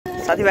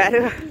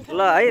साथीभाइहरू ल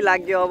है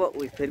लाग्यो अब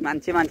उयो फेरि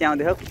मान्छे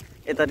आउँदै हो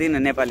यता दिन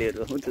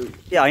नेपालीहरू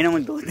ए होइन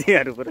म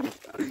धोतीहरू पुरा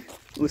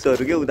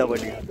उसहरू के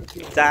उतापट्टि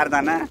 4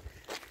 जना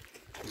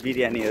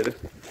बिरयानीहरू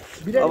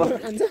अब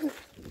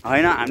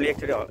होइन हामीले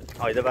एकचोटि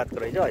हैदराबादको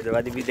रहेछ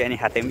हैदराबादी बिरयानी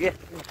खाथ्यौँ कि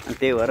अनि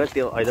त्यही भएर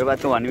त्यो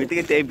हैदराबादको भन्ने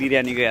बित्तिकै त्यही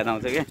बिरयानीको याद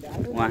आउँछ क्या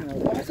उहाँ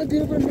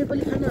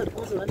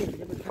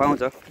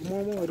पाउँछ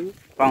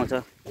पाउँछ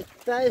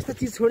यस्तो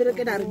चिज छोडेर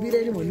केटाहरू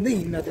बिरयानी भन्दै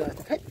हिँड्न त्यो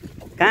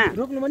कहाँ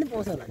रोक्नुमा पनि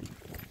पाउँछ होला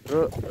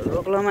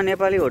रोक्लोमा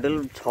नेपाली होटल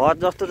छ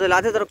जस्तो चाहिँ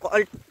लाग्थ्यो तर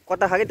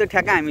कता खायो त्यो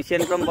ठ्याक्क हामी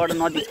सेन्ट्रमबाट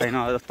नजिक छैन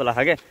जस्तो लाग्छ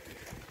क्या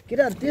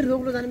केटाहरू त्यो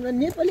रोक्लो जाने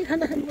नेपाली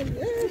खाना खानु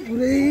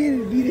पुरै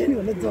बिरयानी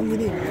भनेर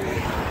जमिने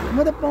म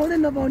त पाउँदै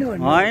नपाउने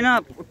भन्ने होइन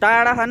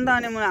टाढा खानु त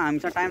अनि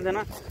हामीसँग टाइम छैन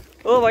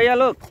ओ भैया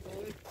लोक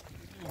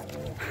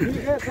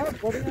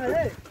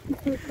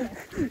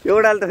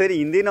एउटाले त फेरि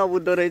हिन्दी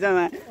नबुझ्दो रहेछ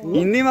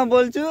हिन्दीमा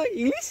बोल्छु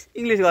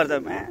इङ्ग्लिस गर्छ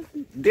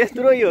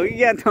देशद्रोही हो कि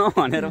क्या त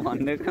भनेर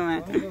भनिदिएको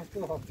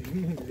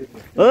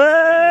ओ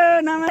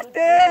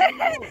नमस्ते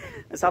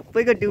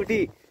सबैको ड्युटी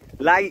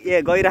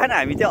गइरहन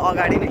हामी चाहिँ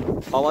अगाडि नै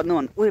खबर्नु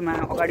भन्नु ओइ मा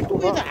अगाडि को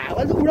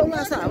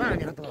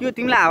त्यो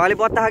तिमीलाई हावाले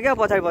बत्ता क्या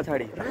पछाडि म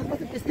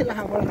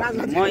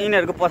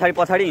यिनीहरूको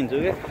पछाडि हिँड्छु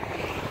कि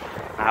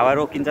हावा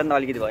रोकिन्छ नि त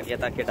अलिकति भयो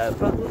यता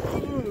केटाहरूको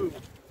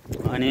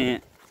अनि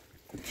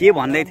के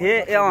भन्दै थिएँ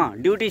ए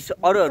ड्युटी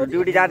अरूहरू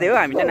ड्युटी जाँदै हो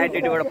हामी चाहिँ नाइट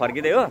ड्युटीबाट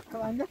फर्किँदै हो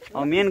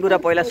अब मेन कुरा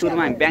पहिला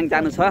सुरुमा हामी ब्याङ्क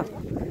जानु छ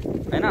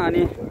होइन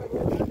अनि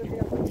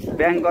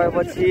ब्याङ्क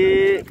गएपछि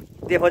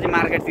त्यसपछि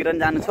मार्केटतिर पनि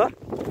जानु छ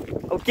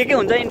अब के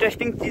हुन्छ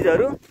इन्ट्रेस्टिङ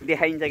चिजहरू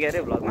देखाइन्छ क्या अरे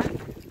भ्लगमा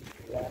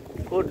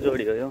कोट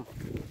जोडी हो यो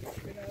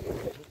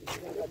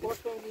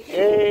ए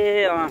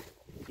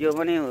यो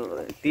पनि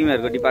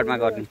तिमीहरूको डिपार्टमा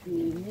गर्ने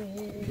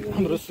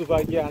हाम्रो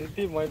सुभागी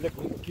आन्टी मैले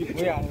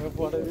किटमै हानेर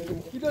पढेको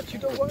किन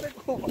छिटो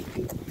गरेको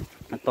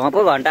त पो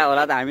घन्टा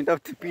होला त हामी त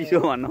पिस हो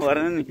भन्नु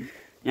परेन नि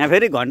यहाँ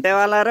फेरि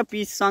घन्टावाला र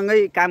पिससँगै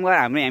काम गरेर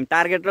हामी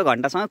टार्गेट र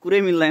घन्टासँग कुरै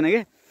मिल्दैन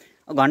कि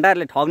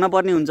घन्टाहरूले ठग्न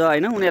पर्ने हुन्छ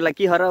होइन उनीहरूलाई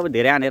के खर अब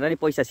धेरै हानेर नि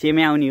पैसा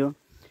सेमै आउने हो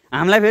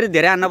हामीलाई फेरि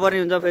धेरै हान्न पर्ने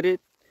हुन्छ फेरि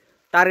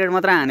टार्गेट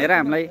मात्र हानेर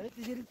हामीलाई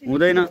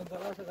हुँदैन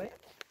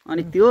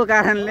अनि त्यो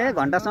कारणले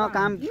घन्टासँग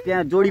काम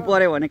त्यहाँ जोडी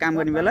पऱ्यो भने काम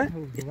गर्ने बेला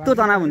यस्तो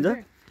तनाव हुन्छ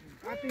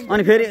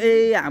अनि फेरि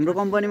हाम्रो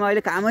कम्पनीमा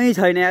अहिले कामै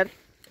छैन यार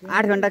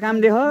 8 घन्टा काम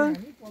देख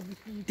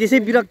त्यसै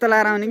विरक्त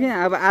लाएर आउने कि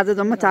अब आज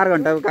जम्मा 4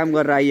 घन्टाको काम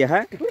गरेर आइए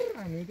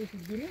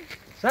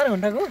 4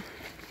 घन्टाको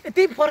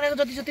यति फर्काएको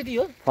जति छ त्यति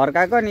हो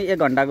फर्काएको नि 1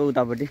 घन्टाको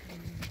उतापट्टि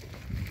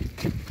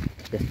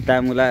त्यस्ता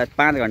मुला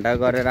 5 घन्टा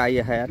गरेर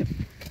आइए यार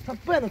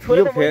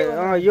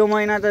यो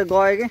महिना त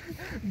गयो कि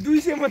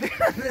 200 मात्रै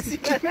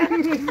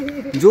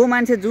जो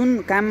मान्छे जुन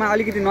काममा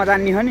अलिकति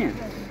नजान्ने हो नि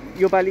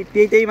योपालि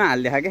त्यहीमा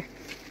हालिदिएछ क्या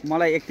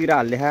मलाई एकतिर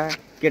हालिदिएछ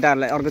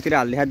केटाहरूलाई अर्कोतिर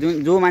हालिदिएछ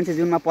जो मान्छे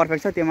जुनमा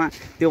पर्फेक्ट छ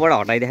त्योबाट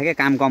हटाइदिएछ क्या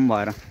काम कम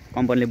भएर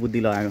कम्पनीले बुद्धि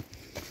लगाएको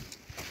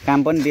काम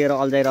पनि दिएर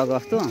अल्झाइरहेको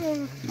जस्तो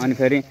अनि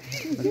फेरि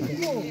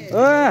ओ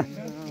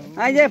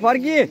आइज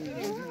फर्की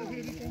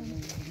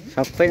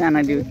सबैजना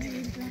ड्युटी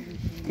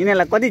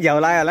यिनीहरूलाई कति झ्याउ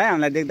लाग्यो होला है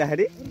हामीलाई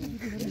देख्दाखेरि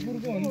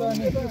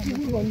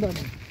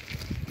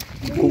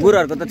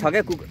कुकुरहरूको त छ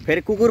क्या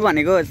फेरि कुकुर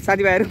भनेको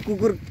साथीभाइहरू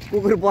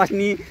कुकुर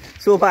बस्ने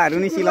सोफाहरू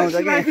नि सिलाउँछ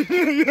क्या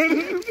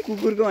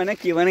कुकुरको होइन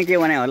के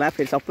भने होला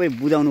फेरि सबै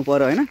बुझाउनु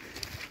पर्यो होइन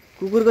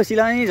कुकुरको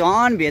सिलाउने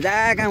झन् भेजा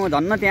काम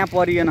झन्न त्यहाँ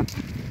परिएन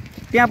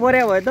त्यहाँ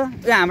पर्या भयो त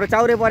हाम्रो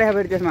चाउरे पर्या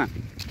फेरि त्यसमा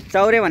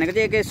चाउरे भनेको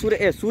चाहिँ एकै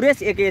सुरेश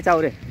एकै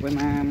चाउरे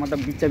कोहीमा मतलब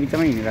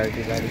बिचमा हिँडिरहेको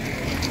थियो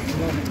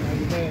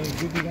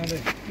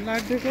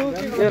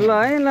ल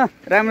है ल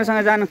राम्रोसँग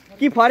जानु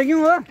कि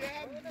फर्क्यौँ हो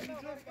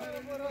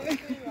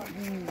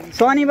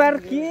शनिबार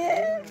के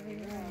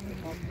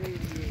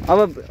अब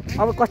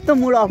कस्तो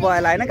मुड अफ भयो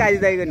होला होइन काजी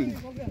दाइको नि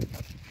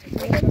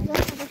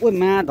ओ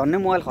मा धन्ने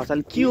मोबाइल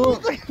खसाल्ने के हो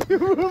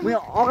म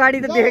अगाडि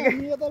त देखेँ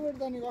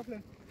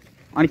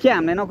अनि के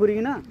हामीलाई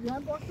नकुरिकन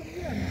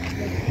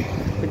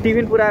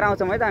टिफिन पुऱ्याएर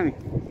आउँछौँ है त हामी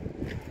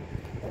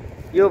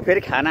यो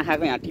फेरि खाना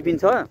खाएको यहाँ टिफिन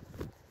छ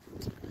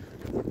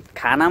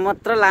खाना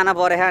मात्र लान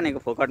परेछ भनेको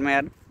फोकटमा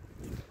यार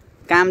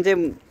काम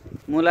चाहिँ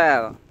मुला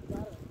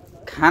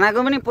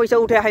खानाको पनि पैसा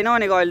उठाएको छैन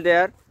भनेको अहिले त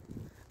यार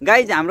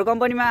गाइज हाम्रो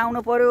कम्पनीमा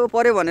आउनु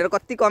पर्यो भनेर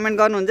कति कमेन्ट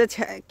गर्नुहुन्छ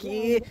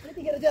कि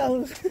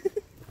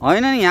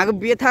होइन नि यहाँको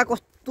व्यथा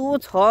कस्तो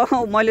छ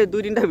मैले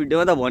 2-3टा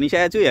भिडियोमा त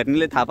भनिसकेको छु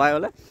हेर्नेले थाहा पायो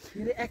होला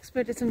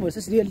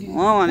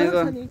भनेको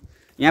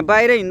यहाँ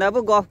बाहिर हिँड्दा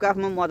पो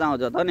गफमा मजा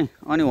आउँछ त नि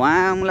अनि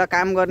उहाँ मलाई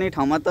काम गर्ने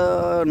ठाउँमा त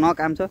न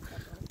काम छ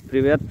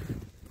प्रिभेट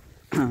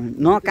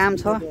न काम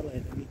छ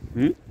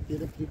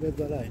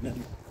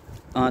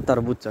तर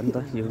बुझ्छ नि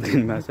त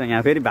युक्रेन भाषा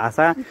यहाँ फेरि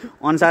भाषा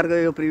अनुसारको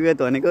यो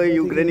प्रिभेट भनेको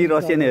युक्रेनी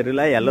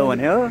रसियनहरूलाई हेलो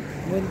भने हो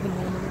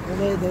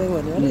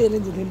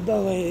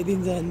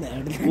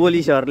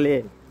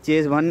पोलिसहरूले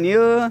चेज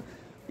भनियो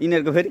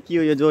यिनीहरूको फेरि के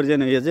हो यो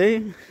जोर्जेन यो चाहिँ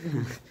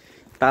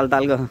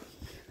तालको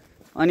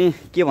अनि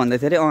के भन्दै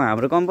थियो अरे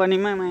हाम्रो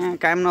कम्पनीमा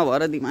काम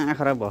नभएर दिमाग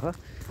खराब भयो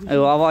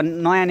अब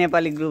नयाँ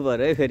नेपाली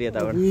ग्रुपहरू है फेरि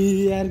यताबाट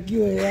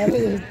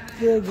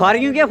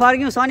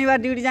फर्क्यौँ शनिबार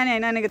ड्युटी जाने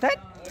होइन भनेको थाहा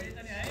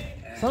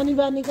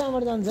शनिबार नि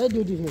कहाँबाट जान्छ है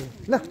ड्युटी फेरि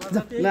ल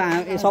ल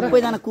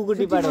सबैजना कुकुर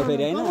डिपार्ट हो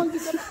फेरि होइन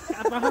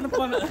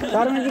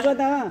शर्माजी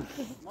कता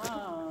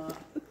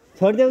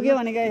छोडिदेऊ के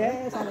भनेको हे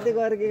सधैँ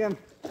गएर के काम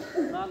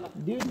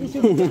ड्युटी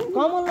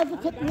कमललाई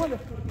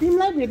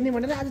तिमीलाई भेट्ने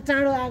भनेर आज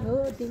चाँडो आएको हो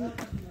तिमी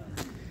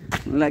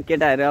ल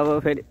केटाहरू अब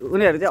फेरि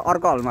उनीहरू चाहिँ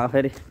अर्को हलमा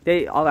फेरि त्यही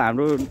अब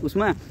हाम्रो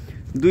उसमा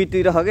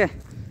दुईतिर छ क्या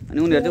अनि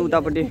उनीहरू चाहिँ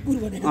उतापट्टि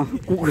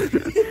कुकुर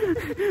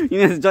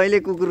यिनीहरू जहिले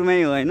कुकुरमै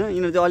हो होइन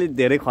यिनीहरू चाहिँ अलिक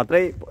धेरै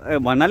खत्रै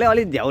भन्नाले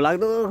अलिक झ्याउ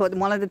लाग्दो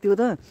मलाई त त्यो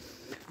त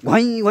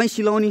घैँ घैँ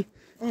सिलाउने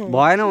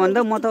भएन भने त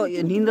म त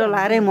निन्द्रा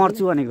लाएरै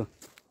मर्छु भनेको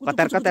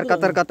कतार कतार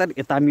कतार कतार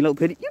यता मिलाउ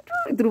फेरि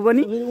यत्रु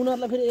पनि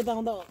उनीहरूलाई फेरि यता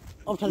आउँदा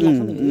अप्ठ्यारो लाग्छ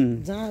नि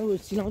जहाँ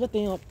सिलाउँछ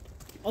त्यही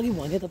अघि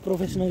भने त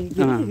प्रोफेसनल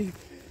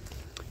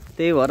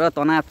त्यही भएर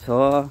तनाव छ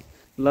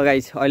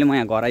लगाइछ अहिले म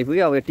यहाँ घर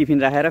आइपुगेँ अब टिफिन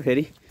राखेर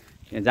फेरि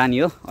जाने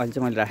हो अहिले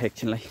चाहिँ मैले राखेको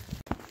एकछिनलाई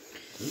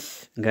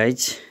गाइज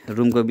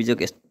रुमको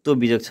बिजोग यस्तो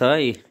बिजोग छ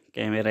है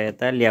क्यामेरा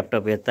यता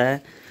ल्यापटप यता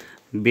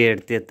बेड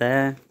त्यता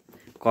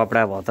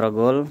कपडा भत्र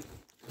गोल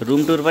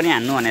रुम टुर पनि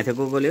हान्नु भनेको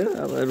थियो कोले हो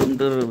अब रुम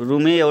टुर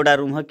रुमै एउटा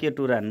रुम हो के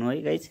टुर हान्नु है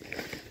गाइज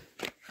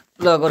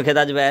ल गोर्खे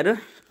दाजुभाइहरू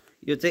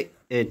यो चाहिँ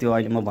त्यो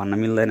अहिले म भन्न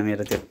मिल्दैन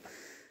मेरो त्यो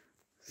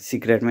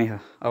सिक्रेटमै हो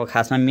अब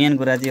खासमा मेन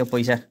कुरा चाहिँ यो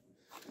पैसा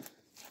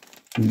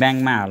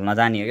ब्याङ्कमा हाल्न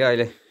जाने हो क्या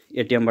अहिले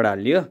एटिएमबाट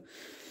हालियो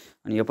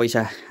अनि यो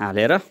पैसा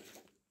हालेर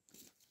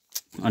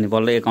अनि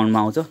बल्ल एकाउन्टमा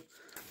आउँछ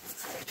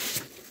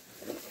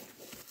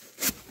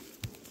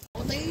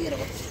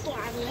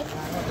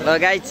ल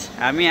गाइज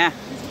हामी यहाँ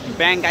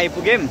ब्याङ्क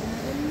आइपुग्यौँ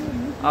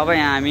अब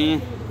यहाँ हामी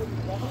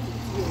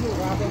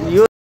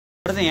यो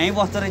चाहिँ यहीँ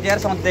बस्दो रहेछ यार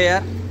सधैँ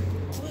यार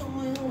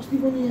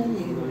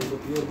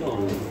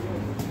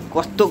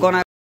कस्तो गना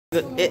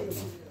ए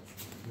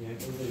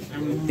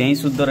त्यहीँ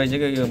सुत्दो रहेछ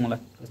क्या यो मलाई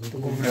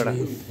एउटा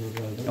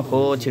हो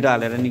छिटो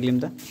हालेर निक्लिम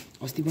त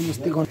अस्ति पनि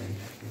यस्तै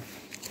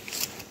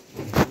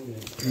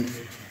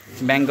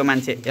ब्याङ्कको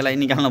मान्छे यसलाई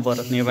निकाल्नु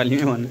पर्यो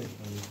नेपालीमै भन्नु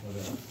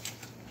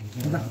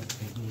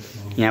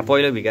यहाँ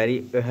पहिलो भिखारी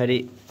पछाडि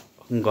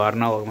घर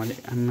नभएको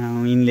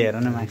यिनले हेर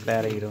न माथि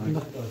लगाएर हिरो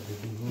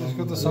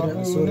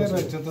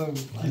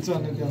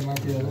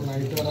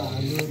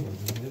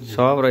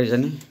सब रहेछ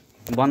नि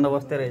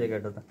बन्दोबस्तै रहेछ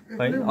केटो त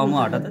खै अमु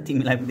हट त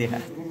तिमीलाई पनि देखा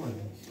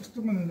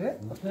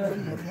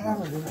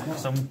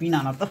सम्पिन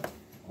न त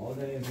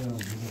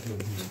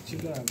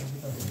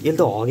यसले त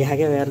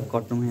हग्या यार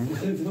कट्नुमा यहाँ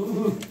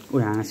ऊ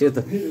हाँस्यो त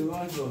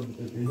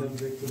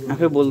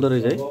आफै बोल्दो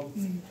रहेछ है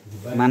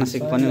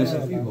मानसिक पनि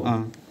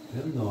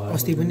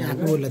अस्ति पनि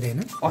आफै बोल्दै थिएन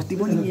अस्ति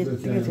पनि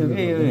यतिकै थियो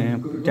कि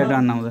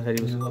च्याटान आउँदाखेरि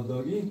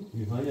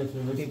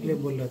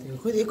बोल्दै थियो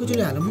खोइ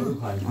एकैचोटि हालौँ न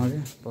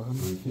हजुर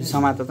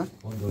समात त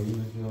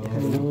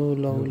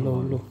ल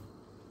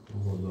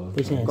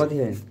पैसा कति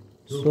आयो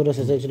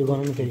 1600 चाहिँ एकचोटि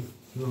गराउनु फेरि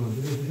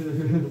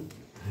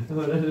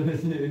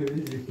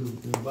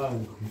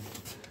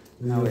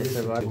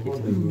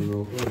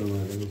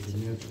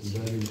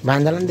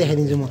भान्जालाई पनि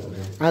देखाइदिन्छु म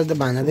आज त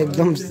भान्जा त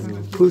एकदम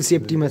फुल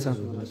सेफ्टीमा छ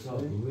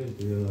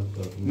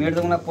मेरो त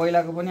मलाई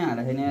पहिलाको पनि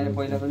हालेको छैन यार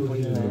पहिलाको पनि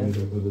पैसा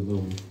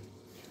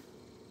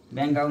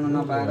ब्याङ्क आउनु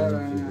नपाएर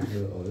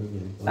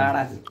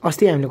टाढा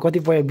अस्ति हामीले कति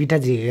बिटा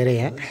झिकेको अरे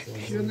यहाँ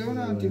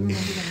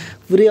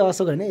पुरै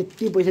असोक होइन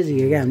यति पैसा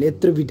झिकेको हामीले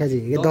यत्रो बिटा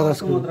झिकेको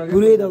ददसको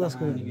पुरै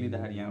ददसको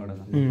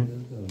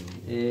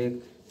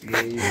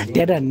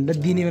ट्याटा हानेर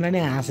दिने बेला नै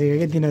हाँसेको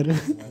क्या तिनीहरू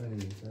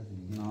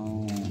 9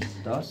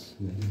 10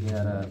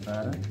 11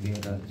 12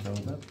 13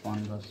 14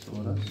 15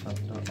 16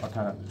 17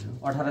 18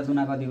 18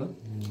 दुना कति हो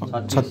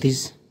 36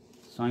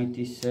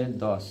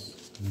 3710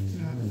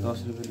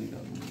 10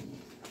 रुपियाँ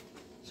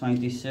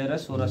 3700 र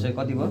 1600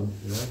 कति भयो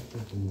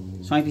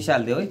 37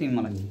 हालिदियो है तिमी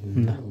मलाई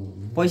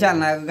पैसा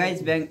हाल्न आएको गाइज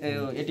ब्याङ्क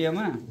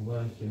एटिएममा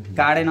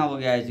कार्डै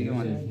नबोके आएछ कि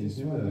मैले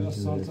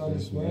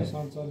 48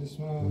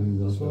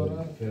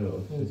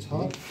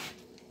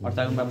 50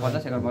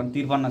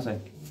 5300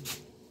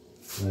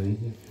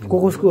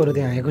 कसकोहरू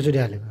त्यहाँ एकैचोटि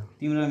हालेको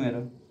तिम्रो मेरो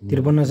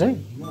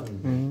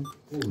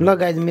 5300 ल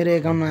गाइज मेरो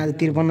एकाउन्टमा आज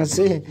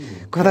 5300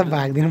 कता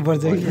भागिदिनु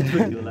पर्छ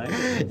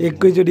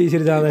एकैचोटि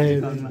यसरी जाँदाखेरि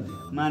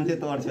मान्छे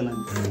तर्छ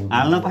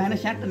हाल्न पाएन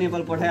स्याट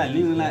नेपाल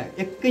पठाइहाल्ने मलाई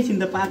एकैछिन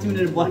त 5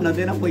 मिनट बस्न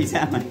दिएन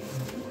पैसामा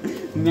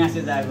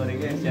म्यासेज आएको अरे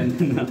क्या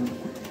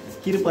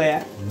कृपया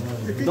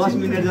 10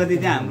 मिनट जति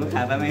चाहिँ हाम्रो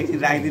खातामा एकछिन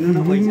राखिदिनु न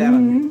पैसा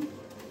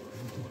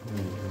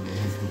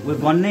ऊ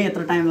गन्नै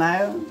यत्रो टाइम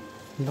लाग्यो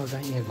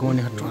यहाँ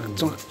गने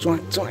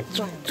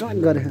चुवाक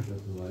गरे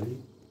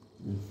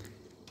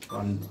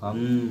कन्फर्म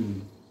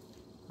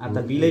अब त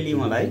बिलै लिउँ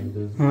होला है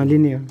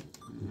लिने हो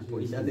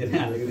पैसा धेरै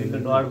हालेको दिन त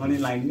डर पनि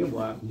लाग्ने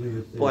भयो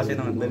पसेन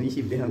भने त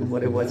रिसिभ देखाउनु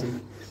पऱ्यो पछि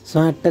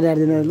सट्ट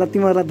ल्याइदिनु ल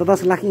तिमीहरूलाई त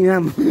 10 लाख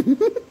इनाम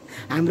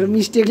हाम्रो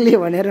मिस्टेकले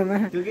भनेर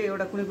त्यो के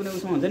एउटा कुनै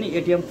उसमा हुन्छ नि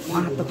एटिएम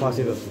त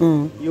फसेको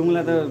यो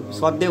मलाई त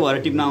सधैँ भएर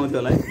टिप्न आउँथ्यो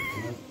होला है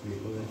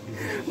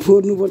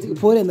फोर्नु पर्छ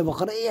फोर्यो भने त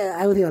भर्खरै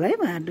आउँथ्यो होला है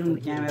बाटो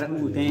क्यामेरा पनि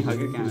त्यहीँ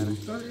खायो क्यामेरा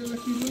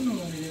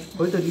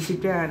खोइ त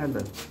रिसिप्टै आएन त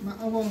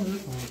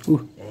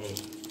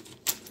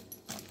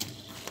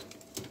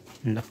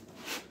ल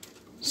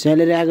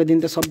स्यालेरी आएको दिन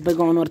त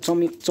सबैको अनुहार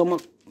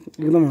चमक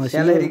एकदम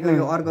स्यालेरीको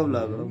यो अर्को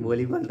भ्लग हो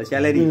भोलिपल्ट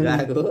स्यालेरी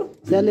आएको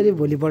स्यालेरी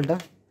भोलिपल्ट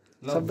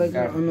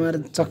सबैको अनुहार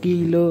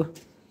चकिलो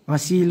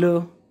हँसिलो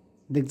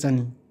देख्छ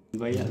नि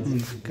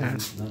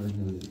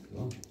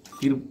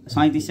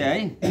 3700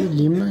 है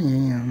लिम न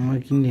यहाँ म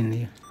किन्दिनँ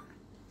यो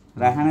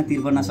राखा न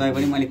 5300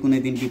 पनि मैले कुनै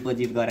दिन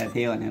डिपोजिट गरेको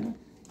थिएँ भनेर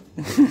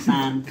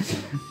सान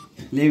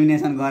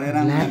लेमिनेसन गरेर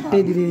ल्याप्टै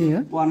दिदिने हो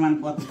प्रमाण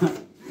पत्र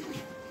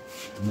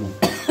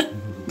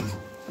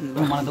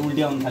मलाई त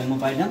उल्टी आउनु थाल्यो म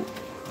पाइन्छ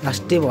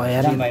लास्टै भयो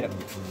यार बाहिर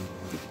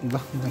ल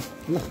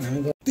हामी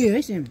गयो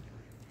है सेम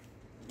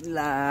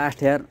लास्ट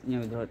यार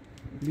यहाँ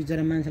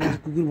बिचरा मान्छेलाई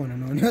कुकुर भन्नु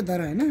नहुने हो तर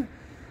होइन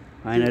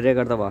होइन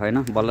रेकर्ड त भएन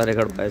बल्ल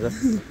रेकर्ड भएछ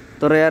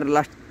तर यार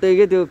लास्टै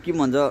के त्यो के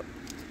भन्छ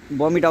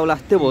बमिट आउ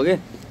लास्टै भयो के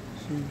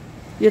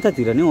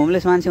यतातिर नि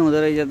होमलेस मान्छे हुँदो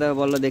रहेछ त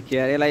बल्ल देखियो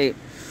यार यसलाई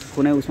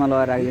कुनै उसमा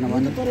लगाएर राखिदिनु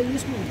भन्नु तर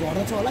यसमा घर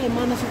छ होला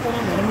मानसिक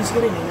तनाव भएर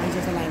निस्केर हिँड्ने मान्छे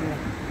जस्तो लाग्यो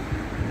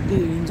त्यो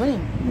हिँड्छ नि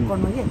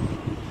पकडमा के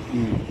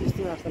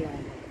त्यस्तै जस्तो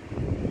लाग्यो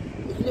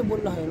यसले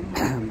बोल्दाखेरि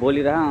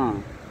बोलिरह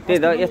त्यही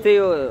त यस्तै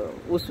यो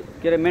उस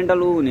के अरे मेन्टल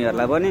ऊ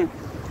हुनेहरूलाई पनि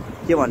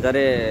के भन्छ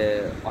अरे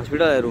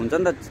हस्पिटलहरू हुन्छ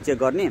नि त चेक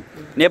गर्ने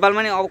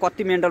नेपालमा नि अब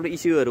कति मेन्टल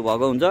इस्युहरू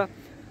भएको हुन्छ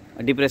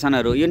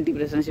डिप्रेसनहरू यो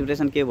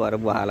डिप्रेसन के भएर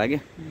भयो होला कि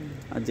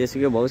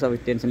जेसुकै भयो सबै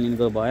टेन्सन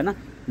लिनुको भएन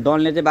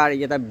डनले चाहिँ बाढी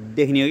यता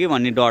देख्ने हो कि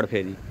भन्ने डर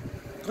फेरि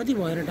कति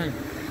भयो र टाइम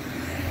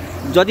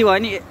जति भयो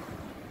नि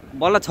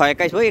बल्ल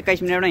 6:21 भयो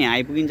 21 मिनटमा यहाँ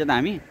आइपुगिन्छ त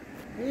हामी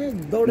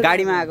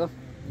गाडीमा आएको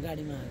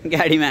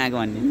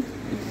भन्ने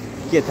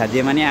के थाहा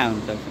जेमा नि आयो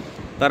हुन्छ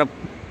तर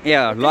ए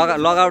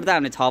लगआउट त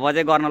हामीले 6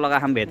 बजे गर्न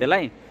लगाएको हामी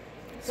भेटेलाई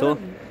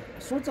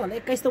सोच होला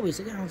 21 त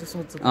भइसक्यो आउँछ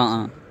सोच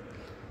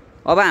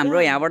अब हाम्रो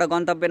यहाँबाट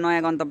गन्तव्य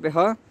नयाँ गन्तव्य छ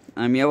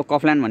हामी अब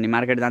कफल्यान्ड भन्ने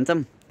मार्केट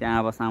जान्छौँ त्यहाँ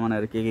अब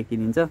सामानहरू के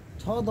किनिन्छ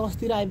 6:10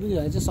 तिर आइपुग्यो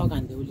भने चाहिँ सक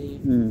हान्थ्यो उसले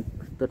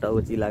कस्तो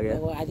टाउची लाग्यो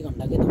अब आधी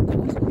घन्टाकै धक्का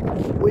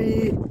ओइ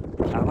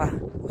हावा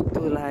कस्तो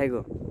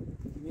लागेको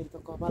मेरो त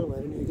कपाल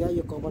भएर नि क्या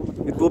यो कपालमा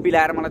यो टोपी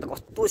लगाएर मलाई त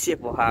कस्तो सेप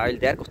भयो अहिले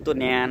त यार कस्तो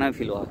न्यानो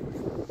फिल भयो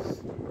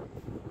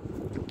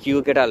के हो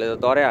केटाहरूले त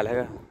डरै हाल्यो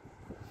क्या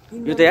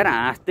यो त यार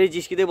हाँस्दै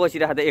जिस्किँदै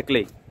बसिरहेको त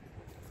एक्लै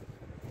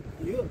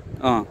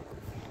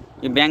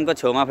यो ब्याङ्कको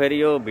छेउमा फेरि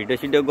यो भिडियो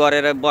सिडियो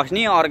गरेर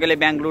बस्ने अर्कोले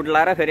ब्याङ्क लुट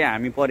लाएर फेरि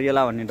हामी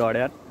परिएला भन्ने डर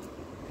यार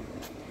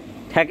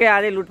ठ्याक्कै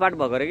आजै लुटपाट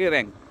भएको अरे कि यो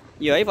ब्याङ्क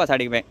यो है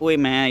पछाडिको ब्याङ्क ओइ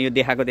मा यो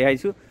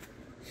देखाइछु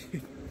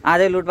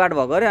आजै लुटपाट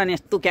भएको अरे अनि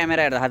यस्तो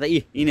क्यामेरा हेर्दा त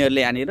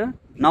यिनीहरूले यहाँनिर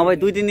नभए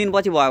 2-3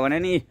 दिनपछि भयो भने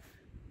नि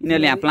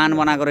यिनीहरूले यहाँ प्लान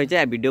बनाएको रहेछ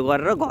यहाँ भिडियो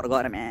गरेर घर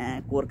गएर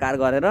कोरकार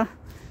गरेर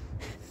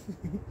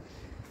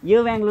यो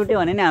ब्याङ्क लुट्यो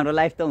भने नि हाम्रो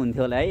लाइफ त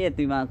हुन्थ्यो होला है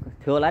यतिमा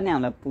थियो होला नि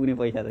हामीलाई पुग्ने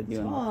पैसा त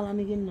जीवनमा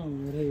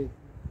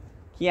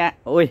क्या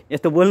ओइ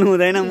यस्तो बोल्नु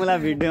हुँदैन मुला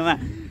भिडियोमा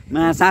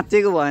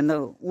साँच्चैको भयो भने त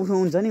उठो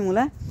हुन्छ नि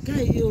मुला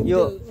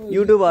यो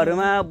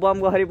युट्युबहरूमा बम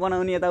गरी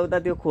बनाउने यताउता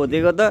त्यो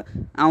खोजेको त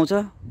आउँछ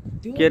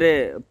के अरे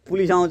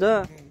पुलिस आउँछ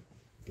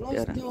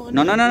न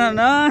न न न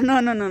न न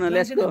न न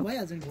let's go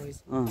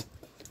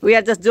we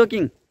are just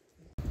joking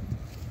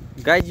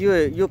guys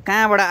यो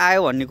कहाँबाट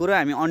आयो भन्ने कुरो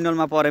हामी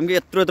अन्यलमा पऱ्यौँ कि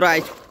यत्रो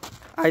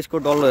आइसको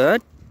डल्लो हो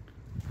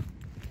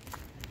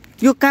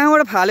यो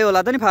कहाँबाट फाल्यो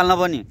होला त नि फाल्न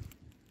पनि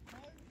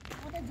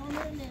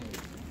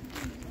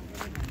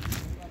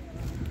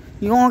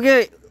यो के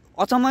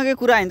अचम्मकै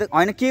कुरा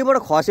होइन केबाट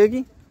खस्यो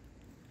कि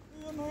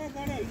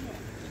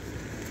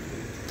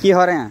के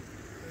हो र यहाँ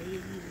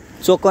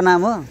चोकको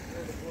नाम हो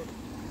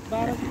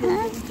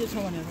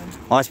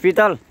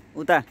हस्पिटल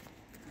उता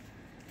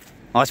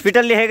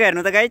हस्पिटल लेखेको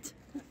हेर्नु त गाइज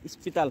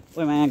अस्पताल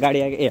ओइ यहाँ गाडी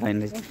आएको ए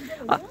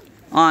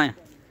होइन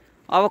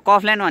अब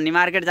कफल्यान्ड भन्ने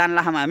मार्केट जान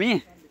लाग्छौँ हामी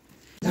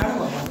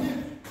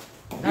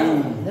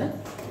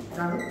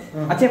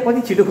अच्छा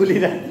कति छिटो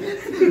खुलिरह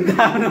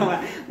गाउँमा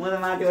म त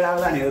माथिबाट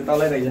आउँदा नि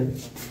तलै रहेछ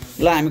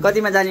ल हामी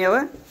कतिमा जाने अब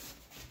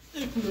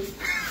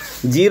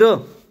 0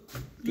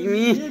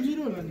 तिमी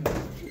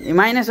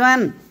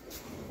 -1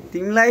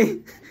 तिमीलाई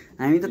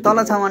हामी त तल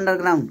छौँ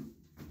अन्डरग्राउन्ड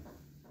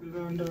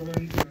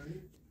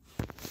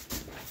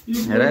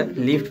हेर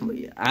लिफ्ट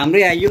हाम्रो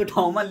यहाँ यो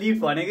ठाउँमा लिफ्ट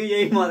भनेको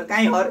यही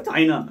कहीँ हर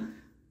छैन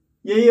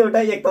यही एउटा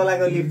एक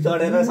तलाको लिफ्ट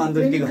चढेर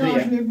सन्तुष्टि गरे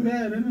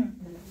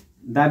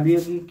दाबियो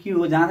कि के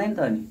हो जाँदैन त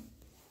अनि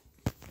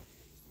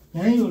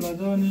यही होला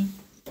त अनि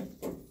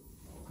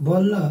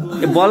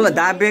बल्ल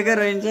दाबिएकै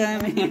रहन्छ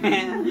हामी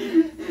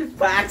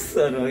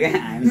पाक्सहरू हो क्या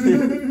हामी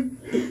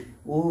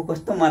ओ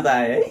कस्तो मजा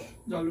आयो है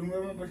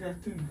झलुङ्गामा बसेको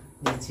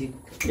छु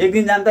एक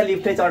दिन जान्छ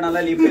लिफ्टै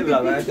चढ्नलाई लिफ्टै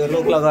लगाएर त्यो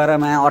लोक लगाएर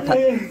मा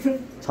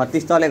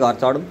 36 तले घर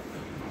चढौँ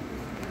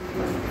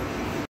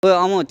ओ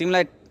अमु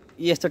तिमीलाई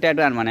यस्तो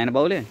ट्याटु हान भनेन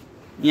बाउले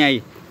यहाँ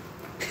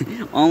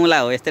औँला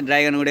हो यस्तै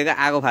ड्राइगन उडेको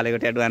आगो फालेको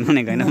ट्याटु हान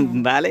भनेको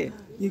होइन बाले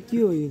यो के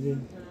हो यो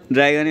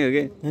ड्राइगनै हो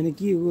कि हैन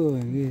के हो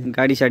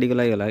गाडी साडीको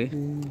लागि होला कि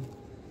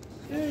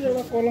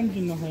एउटा कलम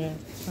किन्न खया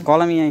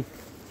कलम यहीँ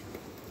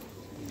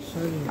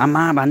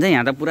आमा भन्छ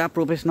यहाँ त पुरा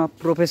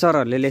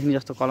प्रोफेसरहरूले लेख्ने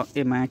जस्तो कलम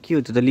ए मा के हो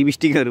त्यो त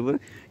लिपस्टिकहरू पो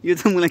यो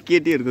त मलाई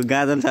केटीहरूको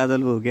गाजल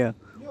साजल हो क्या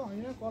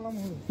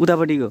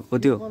उतापट्टिको हो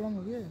त्यो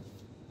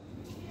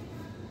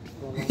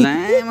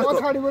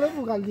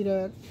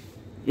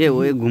ए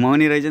हो यो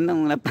घुमाउने रहेछ नि त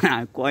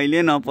मलाई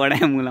कहिले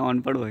नपढाए मलाई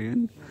अनपढ भयो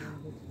नि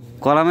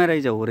कलमै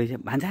रहेछ हो रहेछ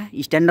भान्जा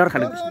स्ट्यान्डर्ड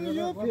खाले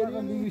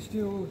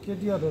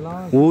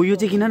हो यो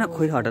चाहिँ किन न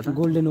खोइ हट त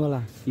गोल्डन वाला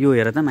यो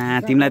हेर त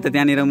तिमीलाई त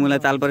त्यहाँनिर मलाई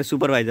ताल परे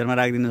सुपरभाइजरमा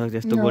राखिदिनु सक्छ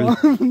यस्तो गोल्डन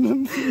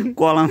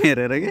कलम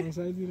हेरेर के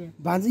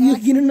भान्जा यो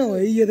किन न हो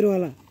यत्रो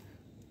वाला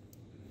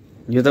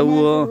यो त ऊ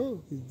हो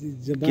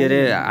के अरे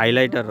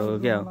हाइलाइटर हो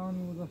क्या हो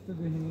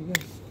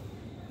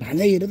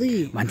भान्जा हेर त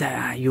भन्छ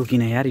यो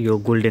किन यार यो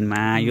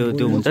गोल्डनमा यो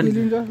त्यो हुन्छ नि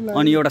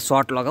अनि एउटा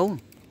सर्ट लगाऊ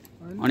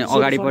अनि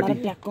अगाडिपट्टि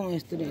ट्याक्क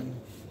यस्तो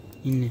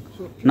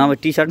नभए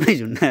टी सर्टमै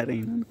झुन्डाएर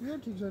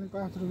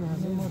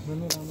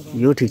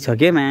यो ठिक छ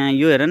के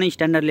यो हेर न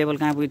स्ट्यान्डर्ड लेभल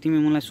कहाँ पुग्यो तिमी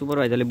मलाई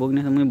सुपरभाइजरले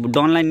बोक्ने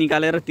डनलाई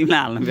निकालेर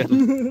तिमीलाई हाल्नु पर्छ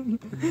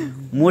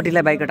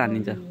मोटीलाई बाइकट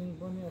हानिन्छ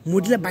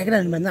मोटीलाई बाइकट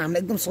हान्नु भन्दा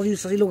हामीलाई एकदम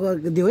सजिलो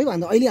दियो है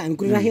भन्दा अहिले हामी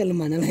कुरा राखिहाल्नु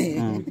भन्नालाई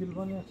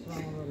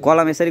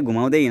कलम यसरी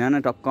घुमाउँदै हिँड न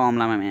टक्क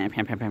अम्लामा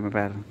फ्या फ्या फ्या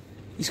पाएर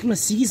स्कुलमा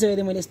सिकिसकेको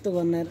थिएँ मैले यस्तो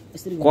गर्न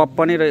यसरी कप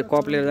पनि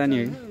कप लिएर जाने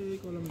हो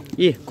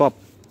ए कप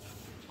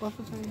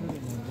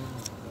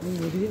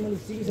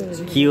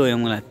के हो यो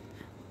मलाई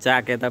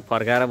चाक यता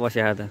फर्काएर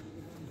बस्या त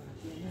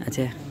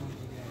अच्छा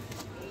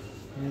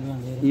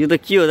यो त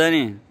के हो त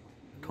नि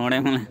ठोडे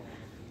मलाई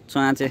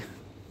चाँचे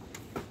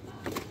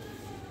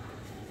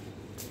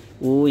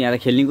ऊ यहाँ त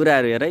खेल्ने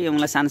कुराहरू हेर यो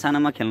मलाई सानो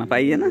सानोमा खेल्न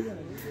पाइएन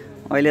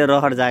अहिले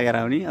रहर जागेर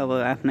आउने अब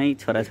आफ्नै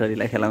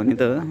छोराछोरीलाई खेलाउने त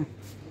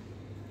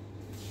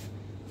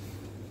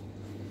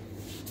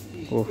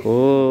हो ओहो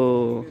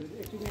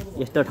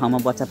यस्तो ठाउँमा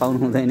बच्चा पाउनु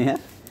हुँदैन यार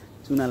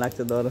चुना लाग्छ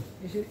डर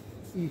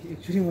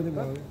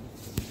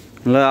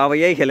ल अब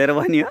यही खेलेर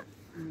बन्यो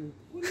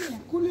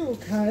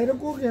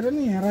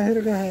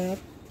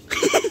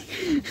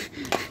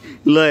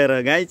ल हेर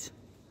गाइज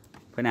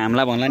पनि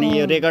हामीलाई भन्ला नि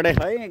यो रेकर्डै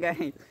है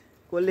गाइज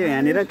कसले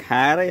यहाँनिर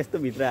खाएर यस्तो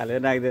भित्र हालेर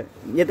राख्दियो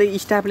यो त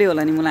स्टाफले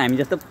होला नि मलाई हामी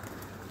जस्तो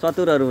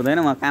चतुरहरू हुँदैन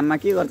म काममा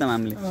के गर्छौँ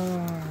हामीले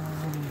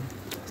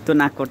यस्तो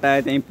नाक कोटायो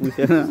त्यहीँ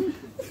पुसेर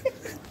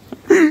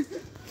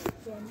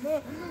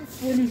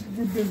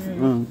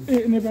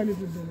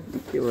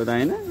के हो त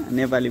होइन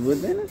नेपाली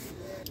बुझ्दैन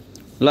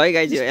ल है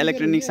गाइज यो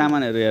इलेक्ट्रोनिक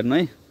सामानहरू हेर्नु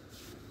है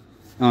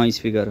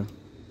स्पिकर हो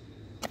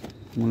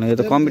मलाई यो त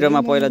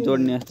कम्प्युटरमा पहिला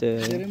जोड्ने जस्तो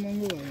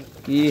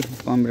कि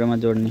कम्प्युटरमा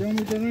जोड्ने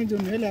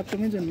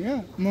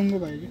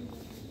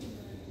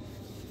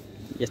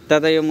यस्ता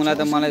त यो मलाई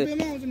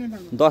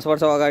 10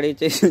 वर्ष अगाडि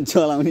चाहिँ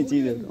चलाउने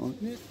चिजहरू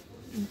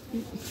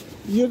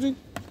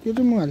त्यो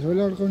चाहिँ म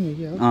हालले अड्काउने हो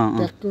कि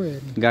ट्याक्क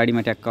हेर्ने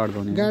गाडीमा ट्याक्क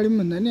अड्काउने गाडीमा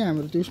भन्दा नि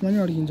हाम्रो त्यो उसमा नि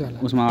अड्किन्छ होला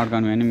उसमा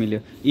अड्काउने भने मिल्यो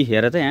यी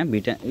हेर त यहाँ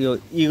भिटा यो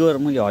इगोर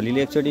मैले हलीले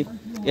एकचोटि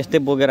यस्तै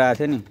बोकेर आएको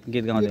थियो नि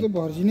गीत गाउँदै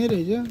भर्जी नै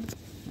रहेछ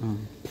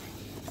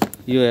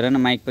यो हेर न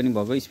माइक पनि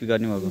भएको स्पिकर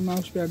नि भएको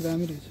माउस प्याड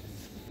दामी रहेछ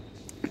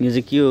यो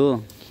चाहिँ के हो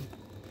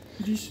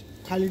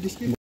खाली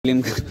डिस्प्ले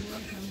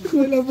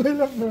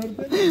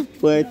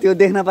त्यो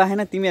देख्न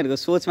पाएन तिमीहरूको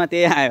सोचमा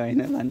त्यही आयो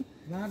होइन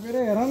नापेर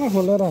हेर न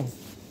खोलेर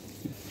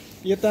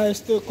यता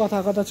यस्तो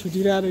कता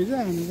छुटिरहेको रहेछ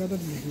हामी कता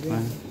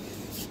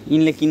छुटिरहेको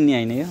यिनले किन्ने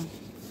होइन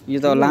यो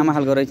त लामा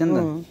खालको रहेछ नि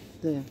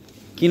त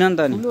किन नि त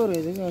नि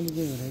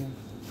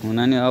हुन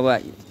नि अब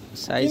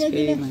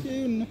साइजकै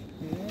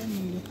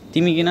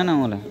तिमी किन न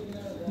मलाई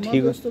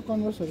ठिक हो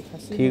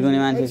ठिक हुने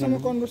मान्छे छ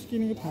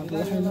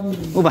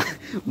ऊ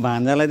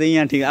भान्जालाई त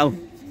यहाँ ठिक आऊ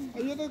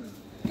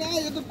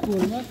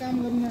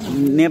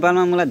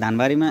नेपालमा मलाई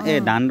धानबारीमा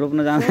धान रोप्न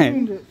जाँदा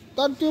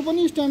तर त्यो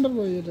पनि स्ट्यान्डर्ड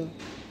भयो त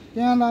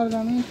त्यहाँ लाएर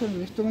जानु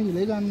यस्तोमा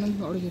हिँड्दै जानु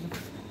अड्केर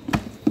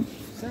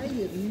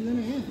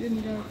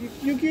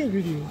यो के हो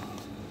फेरि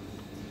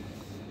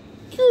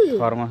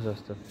फर्मस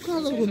जस्तो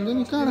काँडा खोल्दा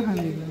नि काँडा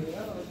खाने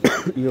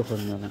यो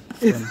खोल्नु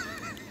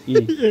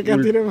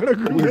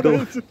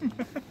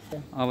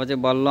अब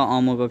चाहिँ बल्ल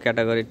अमुको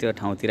क्याटेगोरी त्यो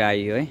ठाउँतिर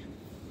आइयो है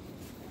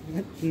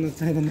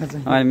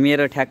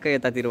मेरो ठ्याक्कै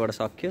यतातिरबाट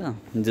सक्यो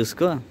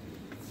जुसको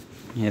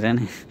हेर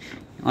नि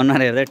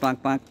अनुहार हेर्दै ट्वाक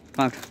ट्वाक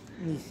ट्वाक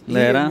ल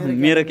हेर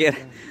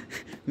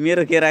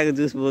मेरो केराको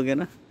जुस बोकेर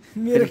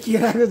मेरो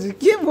केराको जुस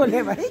के बोले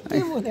भाइ के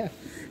बोले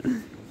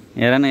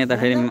हेर न यता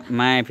फेरि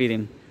माया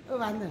फिरिम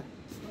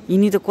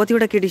यिनी त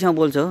कतिवटा केटीसँग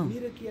बोल्छ हो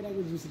मेरो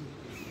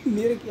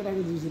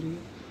केराको जुस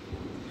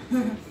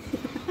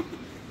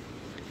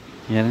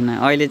हेर न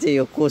अहिले चाहिँ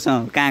यो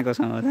कोसँग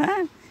कहाँकोसँग हो त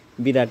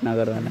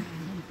विराटनगरवाला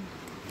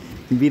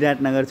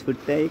विराटनगर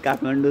छुट्टै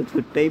काठमाडौँ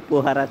छुट्टै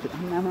पोखरा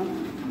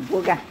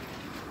बोका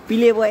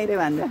पिले भइरे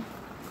भन्छ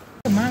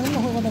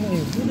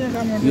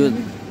यो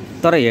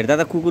तर हेर्दा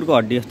त कुकुरको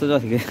हड्डी जस्तो छ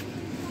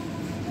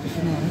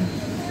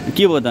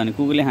के भयो त अनि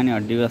कुकुरले खाने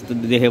हड्डी जस्तो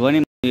देख्यो भने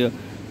यो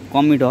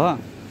कमिट हो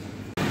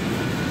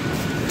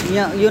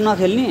यहाँ यो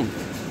नखेल्ने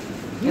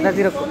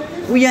यतातिर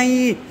ऊ यहाँ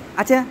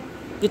अच्छा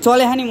यो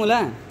चले खाने मुला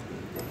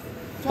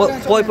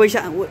पैसा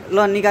ल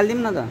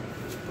निकालिदिउँ न त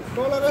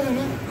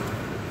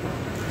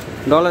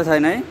डलर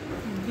छैन है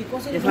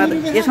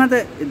यसमा त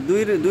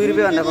 2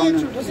 रुपियाँभन्दा कम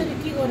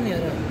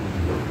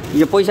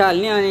यो पैसा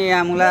हाल्ने अनि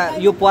यहाँ मुला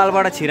यो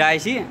पालबाट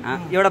छिराएपछि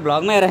एउटा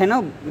भ्लगमा हेरेन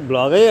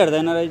भ्लगै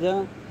हेर्दैन रहेछ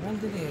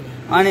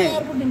अनि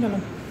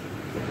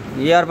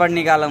एयरपोर्ट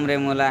निकालौँ रे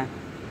मुला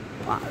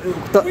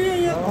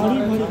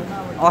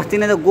अस्ति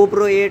नै त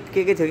गोप्रो 8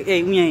 के थियो ए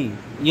यहीँ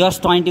यस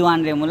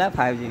 21 रे मलाई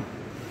 5G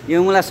यो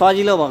मलाई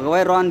सजिलो भएको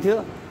भए रन थियो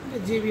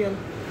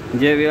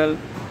JBL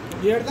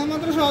हेर्दा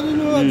मात्र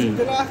सजिलो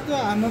झुक्दै लाग्छ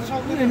हान्न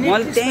सक्दैन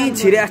मैले त्यही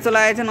छिरे जस्तो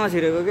लागेको छ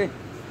नछिरेको के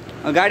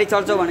गाडी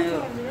चल्छ भने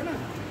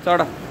चढ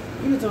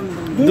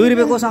 2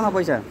 रुपियाँ कोसँग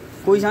पैसा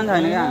पैसा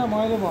छैन क्या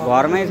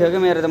घरमै थियो कि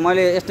मेरो त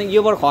मैले यस्तो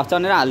योबाट खर्च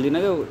चनेर हाल्दिनँ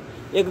क्या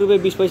 1 रुपियाँ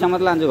 20 पैसा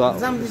मात्र लान्छु घर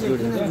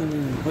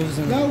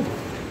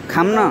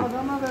खाम न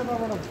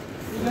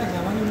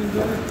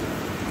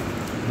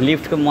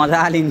लिफ्टको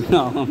मजा लिन्छ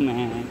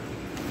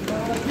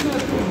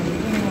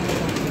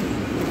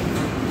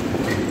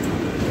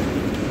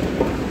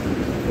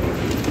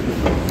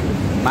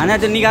भने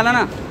चाहिँ निकाल न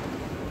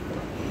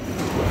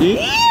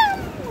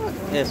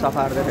ए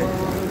सफा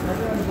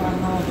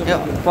ए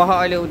पख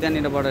अहिले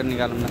उद्याननिरबाट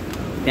निकालौँ न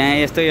त्यहाँ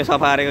यस्तो यो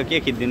सफा गरेको के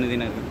खिचिदिनु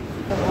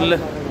तिनीहरू ल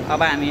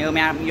अब हामी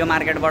यो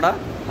मार्केटबाट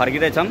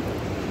फर्किँदैछौँ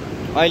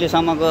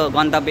अहिलेसम्मको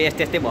गन्तव्य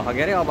यस्तै यस्तै भयो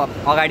के अरे अब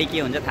अगाडि के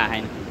हुन्छ थाहा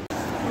छैन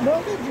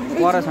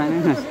पर छैन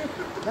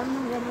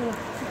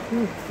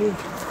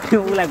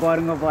उसलाई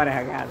गर्नु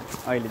परेको क्या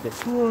अहिले चाहिँ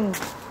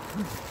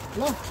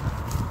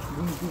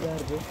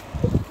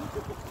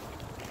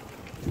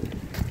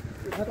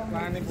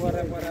पानी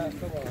परे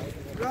जस्तो भयो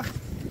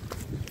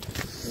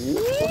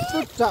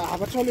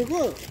हावा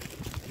चलेको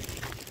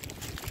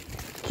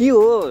के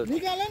हो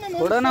निकाले न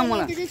छोड न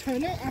मलाई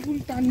छैन आफू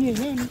तान्ने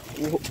हैन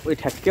ओइ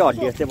ठ्याक्कै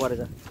हड्डी जस्तै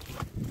परेछ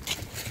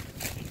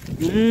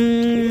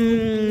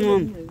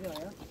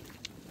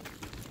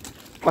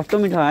कस्तो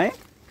मिठो है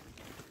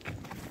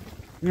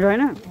मिठो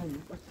हैन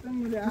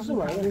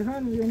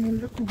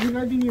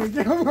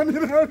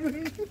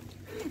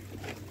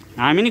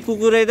हामी नि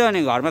कुकुरै त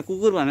अनि घरमा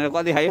कुकुर भनेर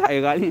कति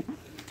खायो गाली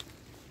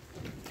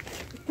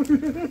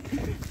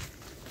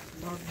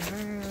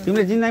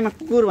तिमीले जिन्दगीमा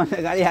कुकुर भनेर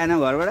गाली खाएन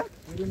घरबाट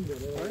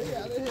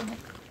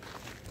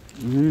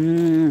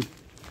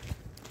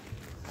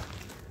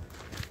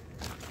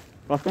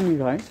कस्तो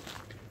मिठो है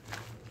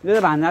यो त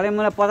भान्जाले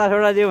मलाई 50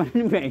 वटा दियो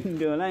भने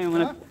भ्याइन्थ्यो होला यो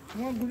मलाई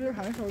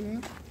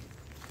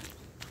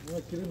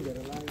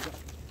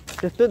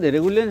त्यस्तो धेरै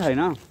गुलियो नि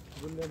छैन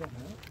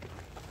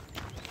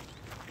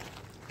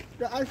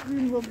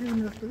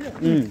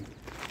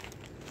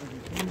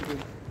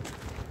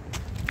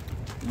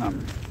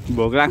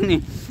भोक लाग्ने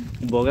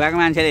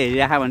मान्छेले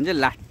हेरिराख्यो भने चाहिँ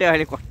लास्टै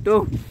अहिले कस्तो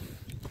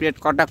पेट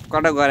कटक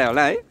कटक गरे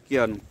होला है के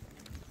गर्नु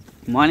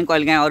म नि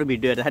कहिलेकाहीँ अरू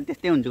भिडियो हेर्दा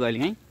त्यस्तै हुन्छु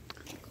कहिलेकाहीँ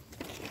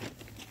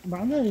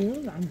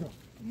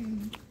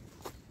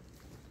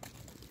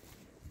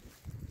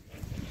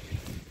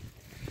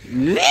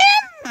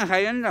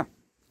खाइयो नि त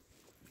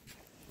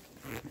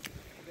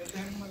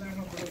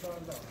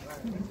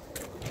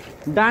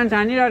डान्स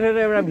हानिरहेको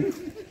थियो एउटा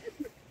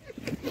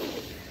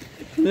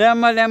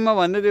ल्याम्बा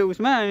भन्दै थियो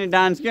उसमा अनि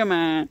डान्स केमा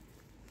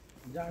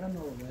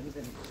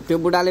त्यो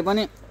बुढाले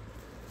पनि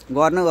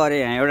गर्नु गरे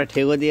यहाँ एउटा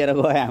ठेगो दिएर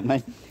गयो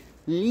हामीलाई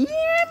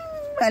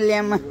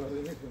ल्याम्बा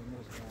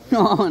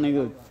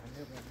भनेको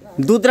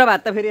दुध र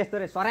भात त फेरि यस्तो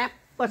रे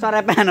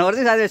सराप हानुपर्छ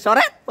साथै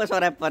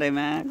सराप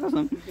परेमा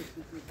कसम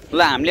ल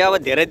हामीले अब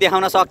धेरै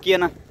देखाउन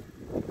सकिएन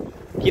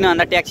किन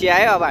भन्दा ट्याक्सी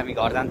आयो अब हामी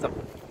घर जान्छौँ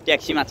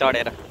ट्याक्सीमा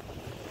चढेर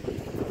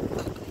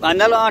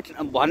भन्दा ल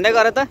भन्दै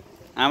गरे त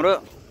हाम्रो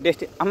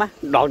आमा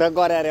ढकढक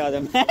गरे अरे अझ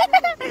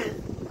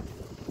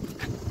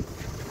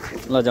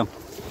ल जाउँ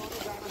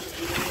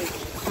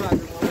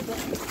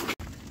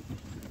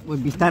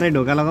बिस्तारै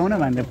ढोका लगाउन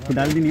भनेर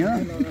फुटालिदिने हो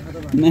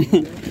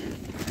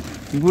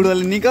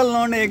बुढोले निकल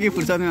लाउने एकै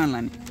फुर्सदमै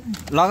अनलाने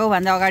लगाऊ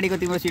भन्दा अगाडिको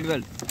तिम्रो सिट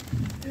बेल्ट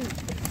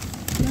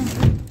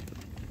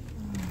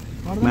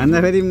भन्दा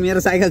फेरि मेरो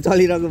साइकल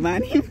चलिरहेको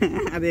बानी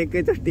अब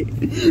एकैचोटि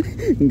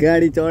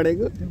गाडी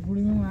चढेको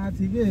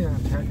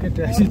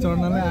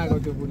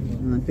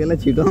त्यसलाई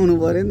छिटो आउनु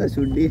पर्यो नि त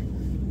छुट्टी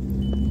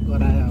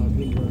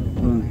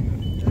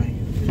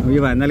अब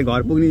यो भन्दाले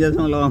घर पुग्ने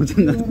जसमा लगाउँछ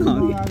नि त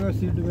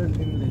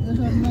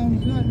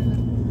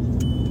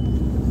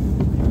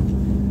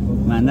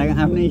भन्दाको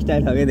आफ्नै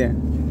स्टाइल छ क्या त्यहाँ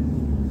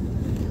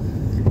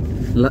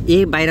ल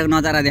बाहिरको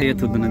नजारा देख्यो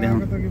थुत्न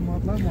देखाउनु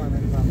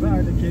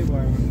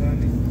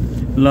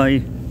ल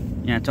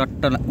यहाँ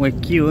चट्ट ओ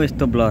के हो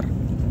यस्तो ब्लर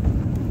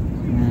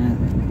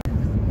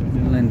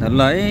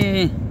ल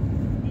है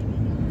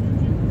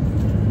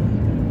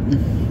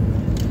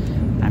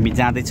हामी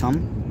जाँदैछौँ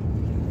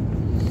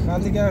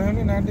कालिका एफएम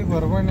नि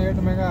 94.8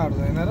 मेगाहर्ज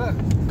हैन र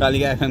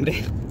कालिका एफएम रे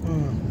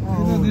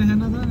त्यो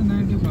देखेन त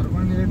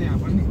 94.8 यहाँ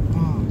पनि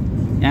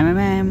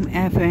एमएम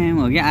एफएम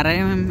हो कि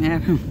आरएम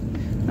एफएम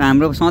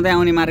हाम्रो सधैँ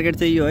आउने मार्केट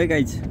चाहिँ यो है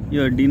गाइज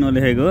यो डिनो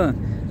लेखेको हो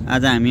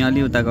आज हामी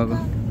अलि उता गएको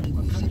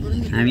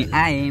हामी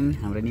आयौँ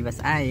हाम्रो निवास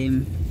आयौँ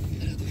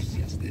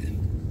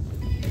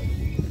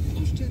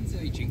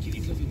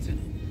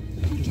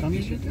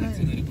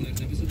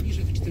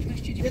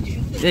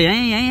ए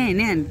यहीँ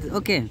नि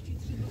ओके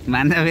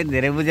भन्दा फेरि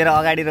धेरै बुझेर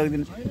अगाडि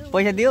रोकिदिनु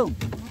पैसा दियो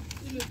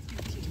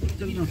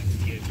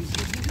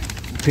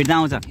फिर्ता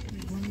आउँछ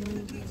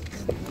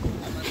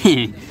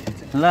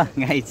ल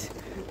गाइज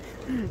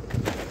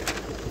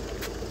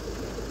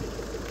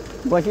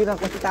बसिन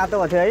कति तातो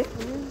भएको थियो है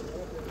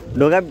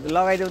ढोका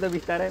लगाइदेऊ त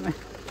बिस्तारैमा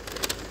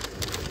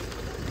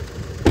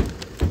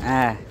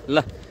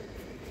ल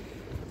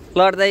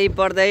लड्दै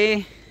पढ्दै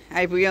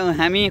आइपुग्यौँ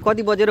हामी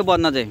कति बजेर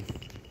बज्न चाहिँ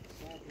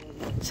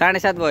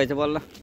 7:30 भएछ बल्ल